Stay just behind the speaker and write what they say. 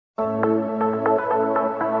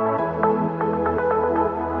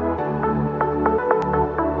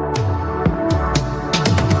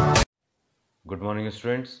morning,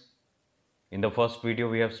 students. In the first video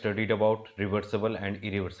we have studied about reversible and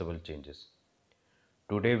irreversible changes.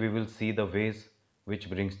 Today we will see the ways which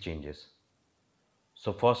brings changes.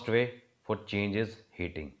 So first way for change is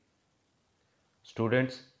heating.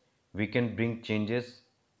 Students, we can bring changes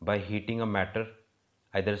by heating a matter,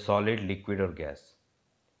 either solid, liquid or gas.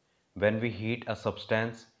 When we heat a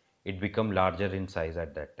substance, it becomes larger in size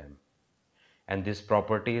at that time. And this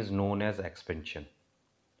property is known as expansion.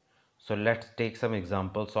 So let's take some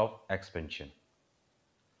examples of expansion.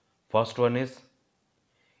 First one is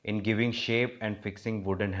in giving shape and fixing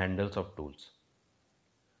wooden handles of tools.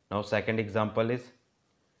 Now second example is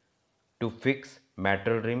to fix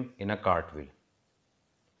metal rim in a cartwheel.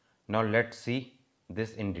 Now let's see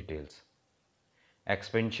this in details.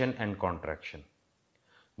 Expansion and contraction.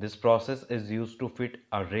 This process is used to fit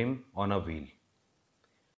a rim on a wheel.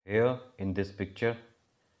 Here in this picture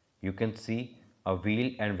you can see a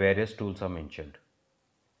wheel and various tools are mentioned.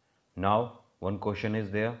 Now one question is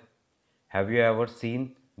there. Have you ever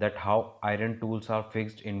seen that how iron tools are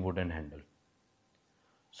fixed in wooden handle?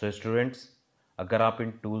 So students, अगर आप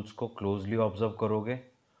इन tools को closely observe करोगे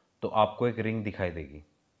तो आपको एक ring दिखाई देगी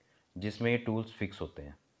जिसमें ये टूल्स फिक्स होते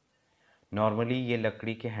हैं. नॉर्मली ये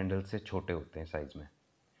लकड़ी के हैंडल से छोटे होते हैं साइज़ में,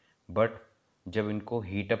 बट जब इनको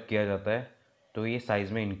हीट अप किया जाता है तो ये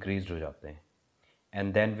साइज़ में इंक्रीज हो जाते हैं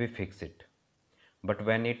and then we fix it. But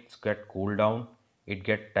when it's get cool down it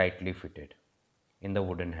get tightly fitted in the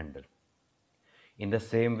wooden handle. In the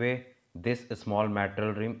same way, this small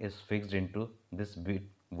metal rim is fixed into this big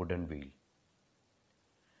wooden wheel.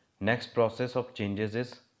 Next process of changes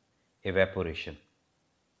is evaporation.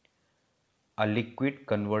 A liquid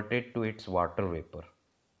converted to its water vapor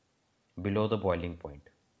below the boiling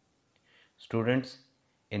point. Students,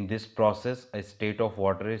 in this process, a state of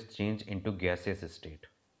water is changed into gaseous state,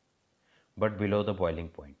 but below the boiling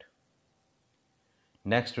point.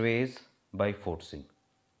 Next way is by forcing.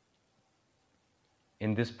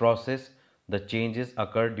 In this process, the changes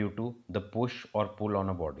occur due to the push or pull on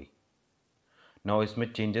a body. Now इसमें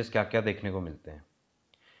changes क्या क्या देखने को मिलते हैं?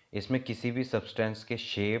 इसमें किसी भी substance के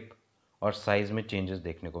shape और size में changes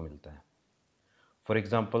देखने को मिलता है. For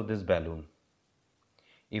example, this balloon.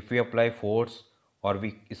 If we apply force or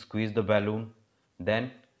we squeeze the balloon,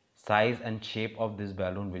 then size and shape of this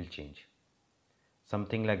balloon will change.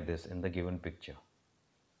 Something like this in the given picture.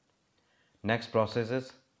 Next process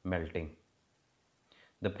is melting.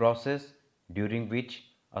 The process during which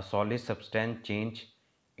a solid substance change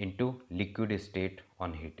into liquid state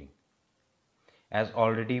on heating. As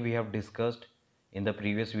already we have discussed in the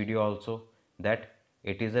previous video also that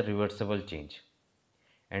it is a reversible change.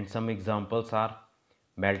 And some examples are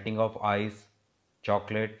melting of ice,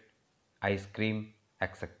 chocolate, ice cream,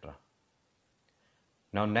 etc.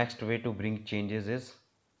 Now next way to bring changes is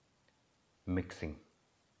mixing.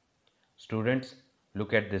 Students,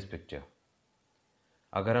 look at this picture.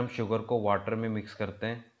 अगर हम sugar को water में mix करते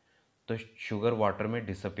हैं तो sugar water में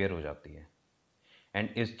disappear हो जाती है एंड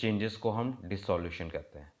इस चेंजेस को हम डिसॉल्यूशन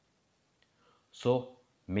कहते हैं. सो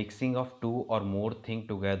मिक्सिंग ऑफ टू और more thing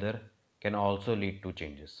together can also lead to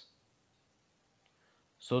changes.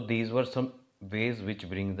 So these were some ways which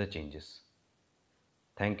bring the changes.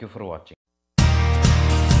 Thank you for watching.